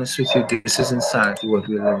be honest with you, this is insanity what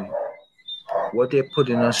we're living. What they're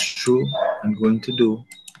putting us through and going to do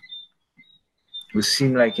will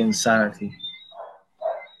seem like insanity.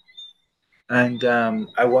 And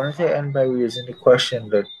I wanted to end by raising the question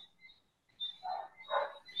that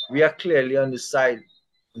we are clearly on the side,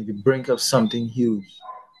 on the brink of something huge.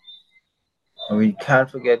 And we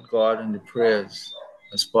can't forget God and the prayers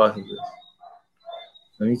as part of this.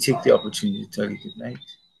 Let me take the opportunity to tell you good night.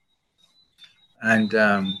 And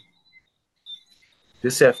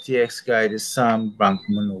this FTX guy, this Sam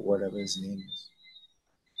Bankman or whatever his name is,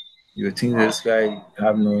 you would think this guy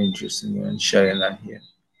have no interest in sharing that here.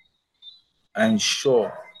 I'm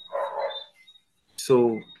sure.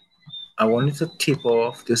 So I wanted to tip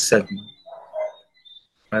off this segment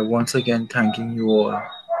by once again thanking you all for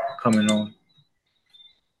coming on.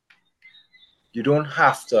 You don't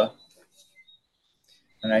have to.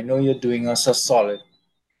 And I know you're doing us a solid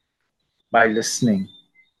by listening.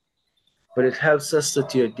 But it helps us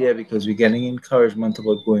that you're there because we're getting encouragement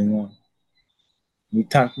about going on. We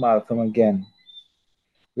thank Malcolm again.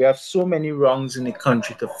 We have so many wrongs in the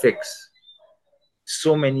country to fix,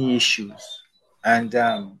 so many issues. And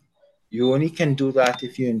you only can do that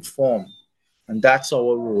if you inform. And that's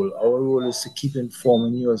our role. Our role is to keep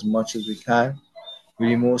informing you as much as we can with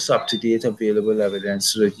the most up-to-date available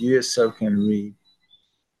evidence so that you yourself can read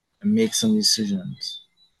and make some decisions.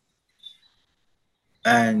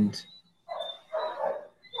 And,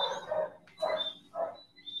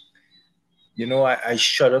 you know, I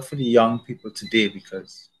shudder for the young people today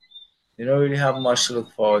because they don't really have much to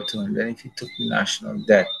look forward to. And then if you took the national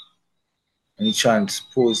debt and you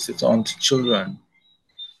transposed it onto children,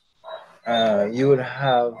 you would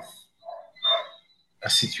have a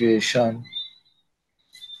situation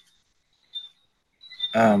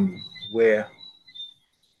where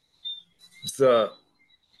the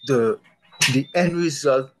the the end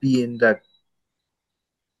result being that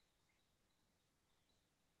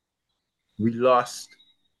we lost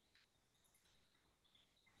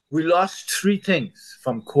three things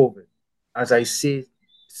from COVID. As I say,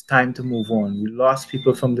 it's time to move on. We lost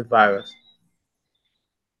people from the virus.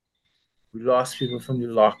 We lost people from the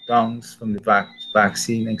lockdowns, from the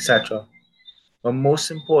vaccine, etc. But most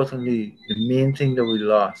importantly, the main thing that we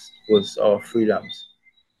lost was our freedoms,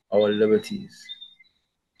 our liberties.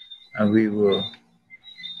 And we were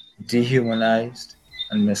dehumanized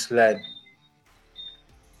and misled.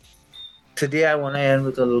 Today, I want to end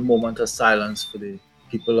with a little moment of silence for the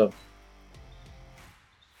people of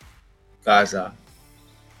Gaza.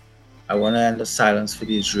 I want to end the silence for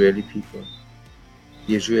the Israeli people,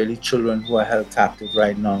 the Israeli children who are held captive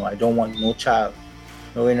right now. I don't want no child,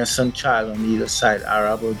 no innocent child on either side,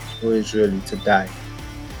 Arab or Israeli, to die.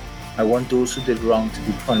 I want those who did wrong to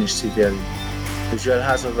be punished severely. Israel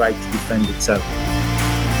has a right to defend itself.